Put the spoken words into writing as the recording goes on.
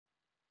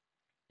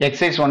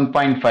Exercise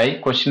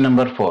 1.5, question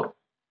number 4.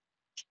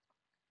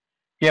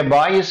 A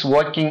boy is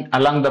walking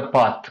along the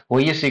path.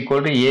 Y is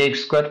equal to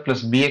ax square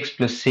plus bx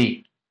plus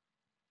c.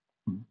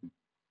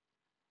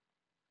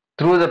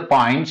 Through the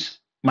points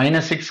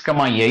minus 6,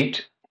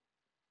 8,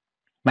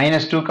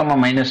 minus 2,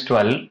 minus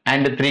 12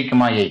 and 3,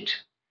 8.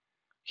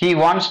 He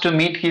wants to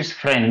meet his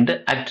friend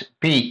at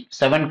P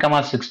 7,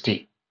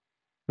 60.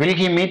 Will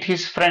he meet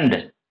his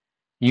friend?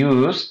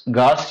 Use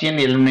Gaussian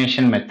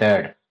elimination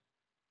method.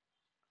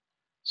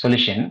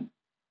 Solution.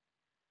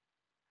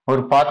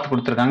 ஒரு பாத்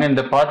கொடுத்திருக்காங்க.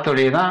 இந்த பாத்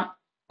வழியே தான்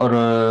ஒரு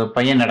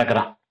பையன்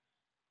நடக்கிறான்.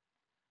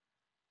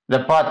 The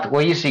path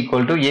y is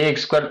equal to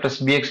ax square plus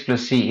bx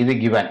plus c இது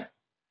given.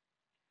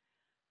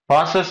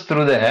 Passes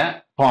through the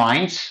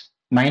points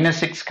minus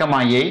 6,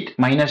 8,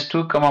 minus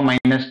 2,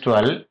 minus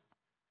 12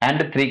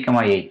 and 3,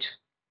 8.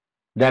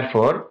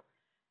 Therefore,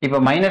 இப்போ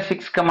minus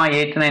 6,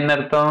 8 னா என்ன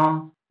அர்த்தம்?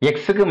 x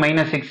க்கு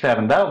minus 6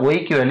 இருந்தா y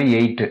க்கு வேல்யூ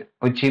 8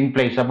 which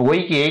implies அப்போ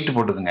y க்கு 8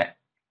 போட்டுக்குங்க.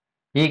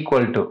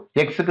 Equal to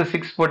x க்கு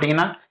 6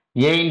 போட்டீங்கன்னா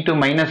a into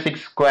minus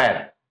 6 square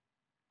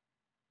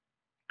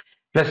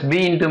plus b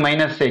into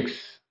minus 6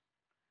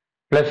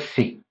 plus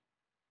c.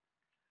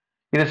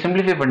 இதை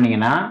simplify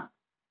பண்ணீங்கன்னா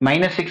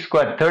minus 6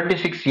 square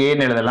 36a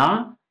ன்னு எழுதலாம்.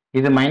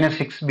 இது minus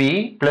 6b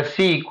plus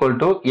c equal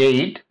to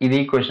 8. இது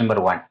equation number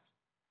 1.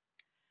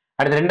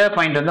 அடுத்த ரெண்டாவது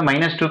பாயிண்ட் வந்து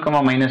minus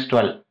 2, minus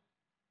 12.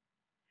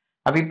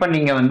 அப்போ இப்போ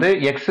நீங்க வந்து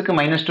x க்கு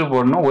minus 2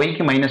 போடணும், y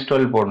க்கு minus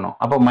 12 போடணும்.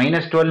 அப்போ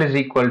minus 12 is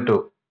equal to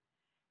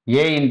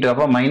a into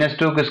அப்போ minus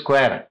 2 க்கு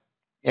ஸ்கொயர்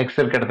x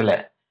இருக்க இடத்துல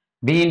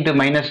b into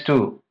minus 2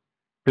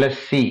 plus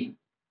c.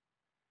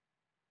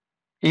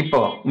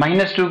 இப்போ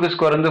minus 2 க்கு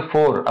ஸ்கொயர் வந்து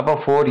 4. அப்போ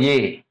 4a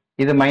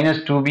இது minus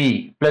 2b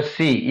plus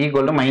c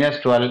equal to minus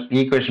 12.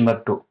 equation number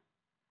 2.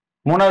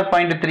 மூணாவது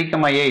பாயிண்ட் 3,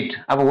 8.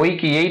 அப்போ y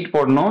க்கு 8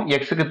 போடணும்,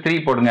 x க்கு 3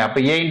 போடுங்க. அப்போ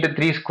a into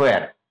 3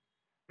 square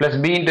plus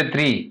b into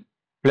 3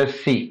 plus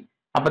c.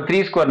 அப்போ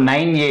 3 ஸ்கொயர்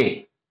 9a,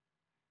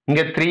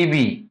 இங்க 3b,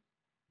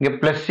 இங்க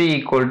plus c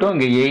equal to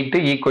இங்க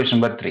 8. equation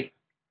number 3.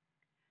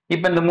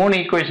 இப்போ இந்த மூணு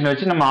ஈக்குவேஷன்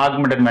வச்சு நம்ம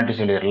ஆகுமெண்டட்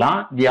மேட்ரிக்ஸ் எழுதிடலாம்.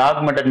 தி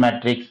ஆகுமெண்டட்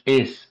மேட்ரிக்ஸ்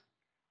இஸ்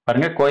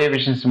பாருங்க,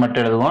 கோஎஃபிஷியன்ட்ஸ்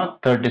மட்டும் எழுதுவோம்.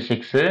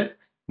 36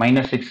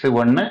 minus 6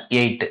 1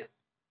 8.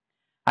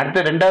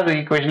 அடுத்து ரெண்டாவது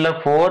ஈக்குவேஷன்ல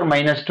 4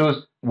 minus 2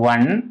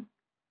 1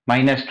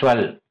 minus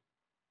 12.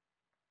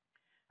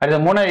 அடுத்த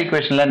மூணாவது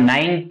ஈக்குவேஷன்ல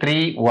 9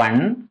 3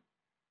 1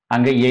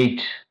 அங்க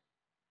 8.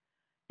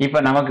 இப்போ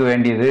நமக்கு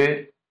வேண்டியது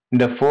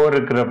இந்த 4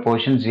 இருக்கிற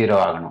போர்ஷன் 0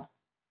 ஆகணும்.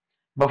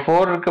 இப்போ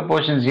 4 இருக்க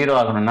போர்ஷன் 0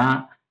 ஆகணும்னா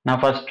நான்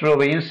ஃபர்ஸ்ட்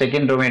ரோவையும்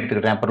செகண்ட் ரோவையும்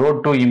எடுத்துக்கிட்டேன். அப்போ row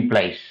 2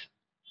 implies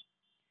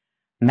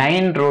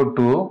 9 row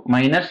 2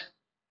 minus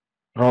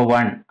row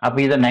 1. அப்போ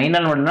இதை 9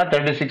 ஆல் மட்டும்னா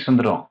 36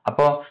 வந்துடும்.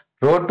 அப்போ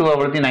ரோ 2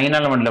 அவ்வளோத்தையும் 9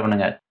 ஆல் மட்டும்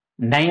பண்ணுங்க.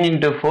 9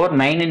 into 4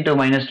 9 into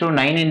minus 2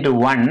 9 into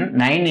 1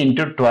 9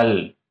 into 12.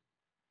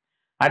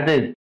 அடுத்து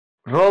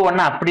ரோ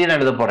 1 அப்படியே நான்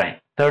எழுத போறேன்.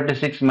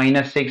 36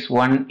 minus 6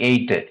 1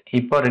 8.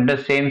 இப்போ ரெண்டு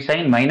சேம்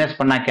சைன், மைனஸ்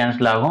பண்ணா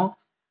கேன்சல் ஆகும்.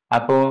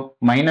 அப்போ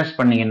மைனஸ்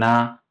பண்ணீங்கன்னா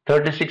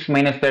 36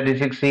 minus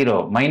 36 0,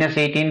 minus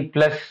 18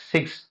 plus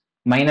 6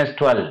 minus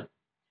 12,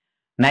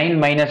 9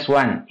 minus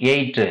 1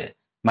 8,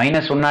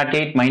 minus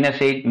 108 minus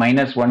 8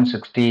 minus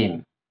 116.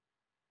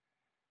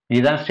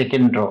 இதுதான்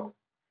செகண்ட் ரோ.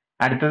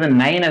 அடுத்தது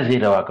 9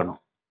 0 ஆக்கணும்.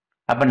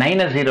 அப்போ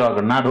 9 0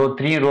 ஆக்கணும்னா ரோ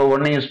 3 ரோ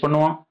 1 யூஸ்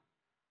பண்ணுவோம்.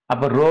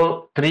 அப்போ ரோ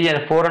 3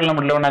 4 எல்லாம்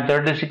முடியல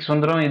 36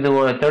 வந்துடும். இது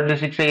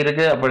 36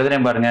 இருக்கு. அப்போ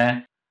எழுதுறேன் பாருங்க,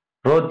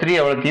 ரோ 3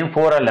 அவ்வளோத்தையும்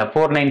 4 அல்ல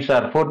 4 9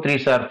 சார் 4 3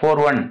 சார் 4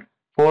 1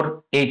 4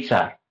 8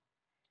 சார்.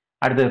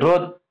 அடுத்து ரோ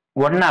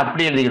 1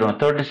 அப்படி எழுதிக்கிறோம்.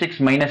 36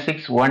 minus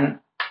 6 1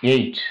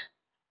 8.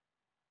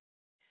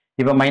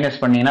 இப்போ மைனஸ்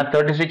பண்ணீங்கன்னா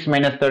 36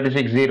 minus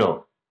 36 0,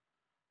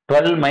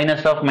 12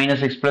 minus of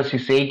minus 6 plus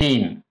 6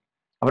 18,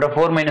 அப்புறம்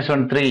 4 minus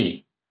 1 3,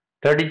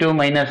 32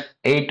 minus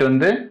 8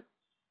 வந்து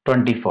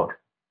 24.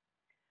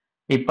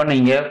 இப்போ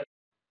நீங்க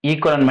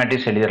ஈக்குவலன்ட்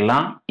மேட்ரிக்ஸ்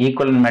எழுதிடலாம்.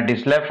 ஈக்குவலன்ட்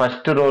மேட்ரிக்ஸ்ல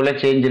ஃபர்ஸ்ட் ரோல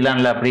சேஞ்ச்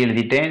இல்லாமல அப்படி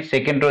எழுதிட்டேன்.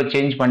 செகண்ட் ரோ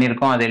சேஞ்ச்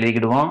பண்ணியிருக்கோம், அதை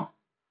எழுதிக்கிடுவோம்.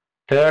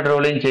 தேர்ட்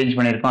ரோலையும் சேஞ்ச்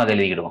பண்ணியிருக்கோம், அதை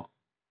எழுதிக்கிடுவோம்.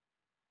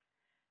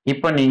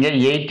 இப்போ நீங்க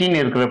 18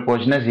 இருக்கிற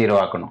போர்ஷனை 0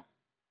 ஆக்கணும்.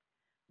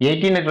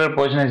 18 இருக்கிற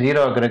போர்ஷனை 0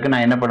 ஆக்குறதுக்கு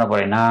நான் என்ன பண்ண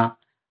போறேன்னா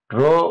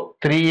ரோ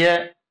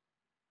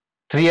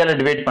 3 ஆல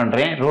டிவைட்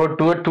பண்றேன். ரோ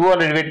 2 ஆல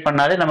டிவைட்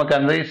பண்ணாலே நமக்கு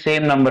அந்த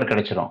சேம் நம்பர்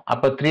கிடைச்சிரும்.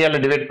 அப்போ 3 ஆல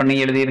டிவைட் பண்ணி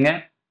எழுதிருங்க.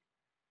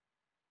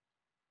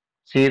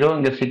 0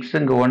 இங்க 6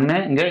 இங்க 1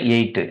 இங்க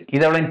 8.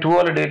 இதை அவ்வளோ 2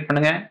 ஆல டிவைட்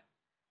பண்ணுங்க.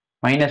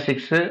 minus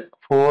 6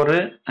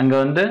 4 அங்க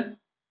வந்து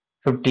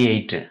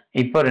 58.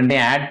 இப்போ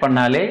ரெண்டையும் ஆட்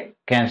பண்ணாலே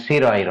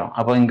 0 ஆயிரும்.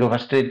 அப்போ இங்க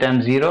ஃபர்ஸ்ட் டேர்ம்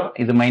 0,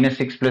 இது minus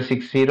 6 plus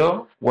 6 0,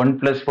 1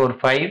 plus 4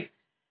 5,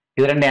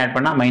 இது ரெண்டையும் ஆட்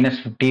பண்ணா minus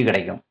 50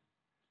 கிடைக்கும்.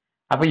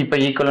 அப்போ இப்போ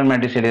ஈக்குவலன்ட்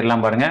மேட்ரிக்ஸ்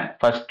எழுதிடலாம் பாருங்க.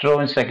 ஃபர்ஸ்ட்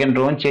ரோவும் செகண்ட்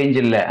ரோவும் சேஞ்ச்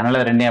இல்லை,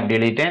 அதனால ரெண்டையும் அப்படி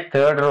எழுதிட்டேன்.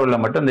 தேர்ட் ரோல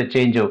மட்டும் இந்த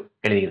சேஞ்ச்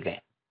எழுதியிருக்கேன்.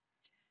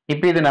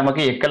 இப்போ இது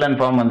நமக்கு எக்கலன்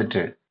ஃபார்ம்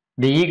வந்துட்டு.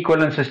 தி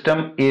equivalent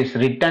system is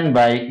written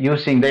by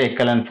using the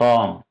echelon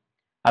form.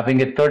 அப்போ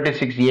இங்க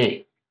 36a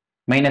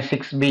minus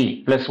 6b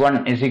plus 1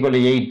 is equal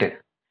to 8.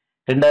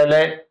 ரெண்டாவதுல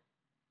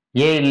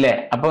a இல்ல,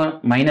 அப்போ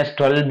minus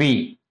 12b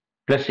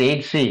plus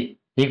 8c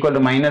equal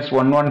to minus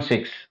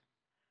 116.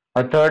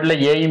 தேர்ட்ல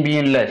ஏயும்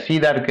பியும் இல்லை, சி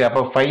தான் இருக்கு.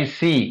 அப்போ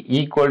 5c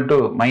ஈக்குவல் டு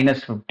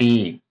 -50.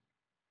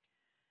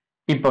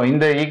 இப்போ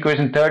இந்த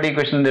ஈக்குவேஷன் தேர்ட்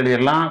ஈக்குவேஷன்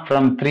எழுதிடலாம்.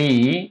 From 3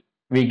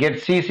 we get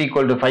c is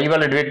equal to 5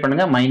 all divide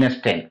பண்ணுங்க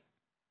 -10.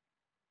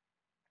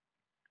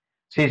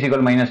 c is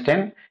equal to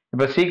 -10.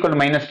 இப்போ c equal to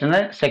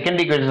 -10 second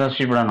equation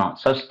substitute பண்ணணும்.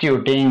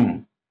 Substituting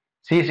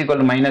c is equal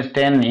to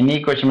 -10 in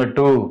equation number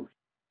 2.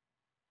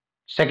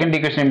 Second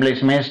equation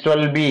implies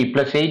 -12b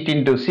plus 8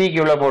 into c க்கு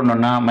எவ்வளவு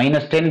போடணும்னா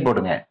 -10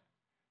 போடுங்க.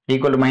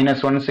 Equal to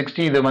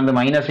 -160. இது வந்து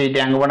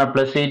 -80 அங்கே போனால்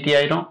 +80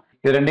 ஆயிரும்.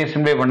 இது ரெண்டையும்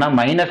சிம்பிளை பண்ணால்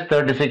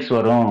 -36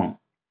 வரும்.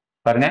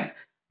 பாருங்க,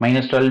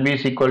 -12b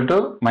is equal to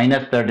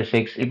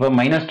 -36. இப்போ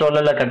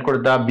 -12ல கட்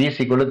கொடுத்தா b is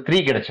equal to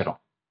 3 கிடைச்சிரும்.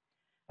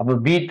 அப்போ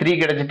b 3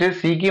 கிடைச்சிட்டு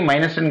c க்கு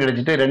 -10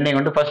 கிடைச்சிட்டு ரெண்டையும்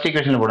கொண்டு ஃபர்ஸ்ட்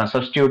ஈக்குவேஷனில் போடணும்.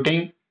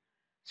 Substituting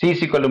c is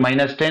equal to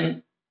 -10,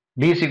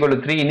 b is equal to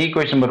 3 in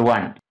equation number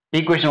 1.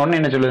 Equation 1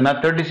 என்ன சொல்லுதுன்னா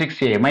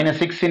 36a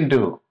 -6 into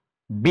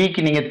b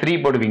க்கு நீங்கள் 3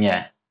 போடுவீங்க.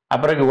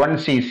 அப்புறம்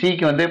 1c, c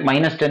க்கு வந்து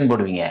 -10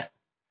 போடுவீங்க.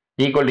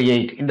 equal to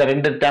 8. இந்த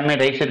ரெண்டு டேர்மே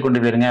ரைட் சைடு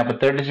கொண்டு போயிருங்க. அப்போ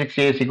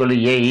 36a is equal to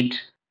 8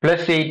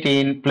 plus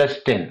 18 plus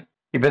 10.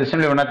 இப்போ இது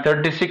சிம்பிளை பண்ணா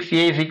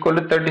 36a is equal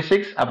to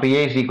 36. அப்போ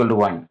a is equal to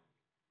 1.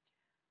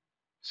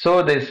 So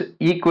this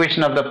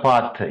equation of the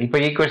path. இப்போ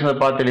equation of the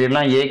path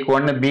எழுதிடலாம். a க்கு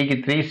 1, b க்கு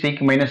 3, c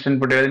க்கு -10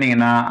 போட்டு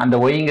எழுதினீங்கன்னா அந்த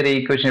yங்கிற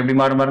ஈக்குவேஷன் எப்படி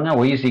மாறும் பாருங்க.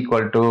 y is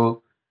equal to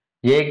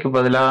a க்கு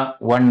பதிலா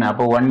 1,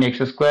 அப்போ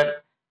 1x²,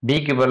 b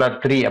க்கு பதிலா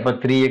 3, அப்போ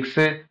 3x,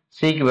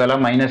 c க்கு பதிலா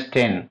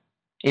 -10.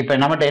 இப்போ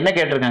நம்மகிட்ட என்ன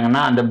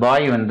கேட்டிருக்காங்கன்னா, அந்த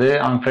பாய் வந்து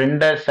அவன்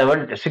ஃப்ரெண்டை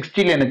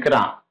 60ல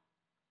நிற்கிறான்.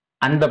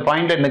 அந்த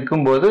பாயிண்ட்ல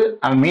நிற்கும் போது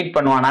அவன் மீட்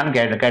பண்ணுவானான்னு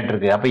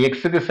கேட்டிருக்கு. அப்போ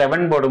எக்ஸுக்கு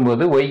 7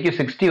 போடும்போது ஒய்க்கு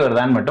 60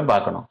 வருதான்னு மட்டும்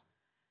பார்க்கணும்.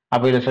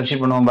 அப்போ இதை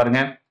சப்ஸ்டிட்யூட் பண்ணுவோம்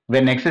பாருங்க.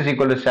 when x is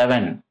equal to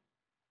 7,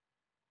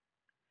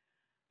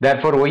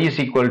 therefore y is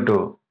equal to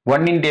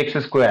 1 into x².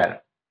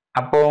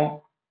 அப்போ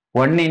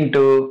 1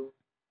 into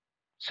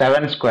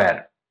 7 square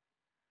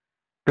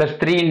plus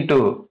 3 into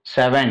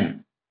 7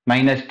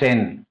 minus 10.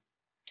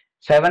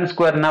 7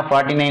 square na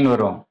 49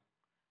 வரும்.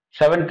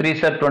 7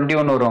 3s are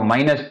 21 வரும்.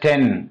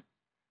 -10.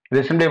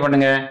 இதை சிம்பிளை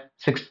பண்ணுங்க.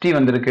 60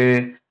 வந்திருக்கு.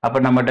 அப்போ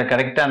நம்மகிட்ட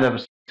கரெக்டாக அந்த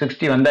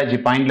 60 வந்தாச்சு.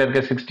 பாயிண்ட்ல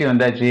இருக்க 60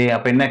 வந்தாச்சு.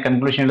 அப்போ என்ன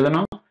கன்க்ளூஷன்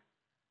எழுதணும்?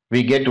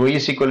 we get y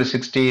is equal to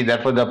 60.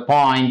 Therefore the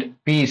point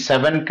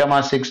P7,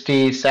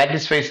 60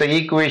 satisfies the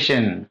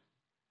equation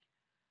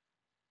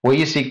y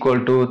is equal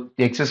to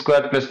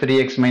x² plus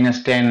 3x minus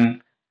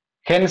 10.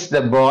 Hence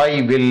the boy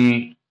will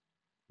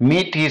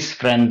meet his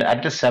friend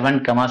at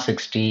 7,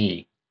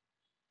 60.